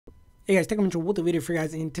Hey guys, take a with the video for you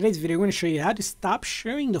guys. In today's video, we're going to show you how to stop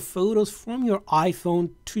sharing the photos from your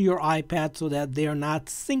iPhone to your iPad so that they are not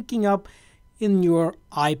syncing up in your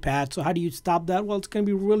iPad. So how do you stop that? Well, it's going to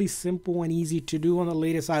be really simple and easy to do on the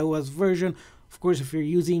latest iOS version. Of course, if you're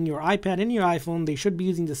using your iPad and your iPhone, they should be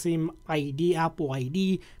using the same ID, Apple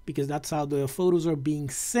ID, because that's how the photos are being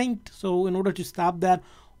synced. So in order to stop that,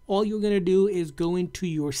 all you're going to do is go into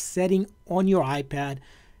your setting on your iPad.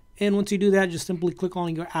 And once you do that, just simply click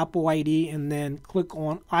on your Apple ID and then click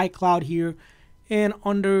on iCloud here. And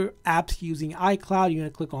under apps using iCloud, you're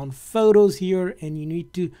going to click on photos here, and you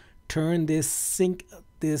need to turn this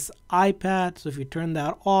iPad. So if you turn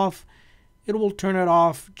that off, it will turn it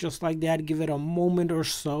off just like that. Give it a moment or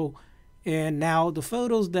so. And now the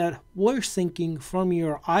photos that were syncing from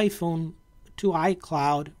your iPhone to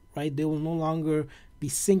iCloud, right, they will no longer be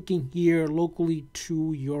syncing here locally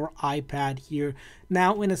to your iPad here.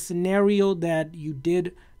 Now, in a scenario that you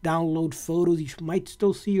did download photos, you might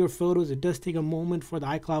still see your photos. It does take a moment for the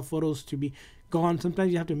iCloud photos to be gone.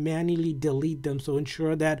 Sometimes you have to manually delete them. So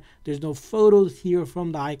ensure that there's no photos here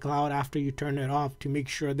from the iCloud after you turn it off, to make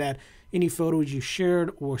sure that any photos you shared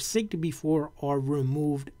or synced before are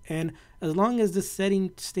removed. And as long as the setting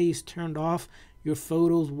stays turned off, your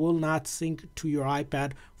photos will not sync to your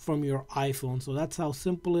iPad from your iPhone. So that's how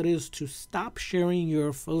simple it is to stop sharing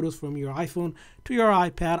your photos from your iPhone to your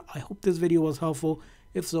iPad. I hope this video was helpful.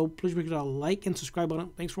 If so, please make sure to like and subscribe button.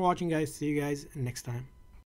 Thanks for watching, guys. See you guys next time.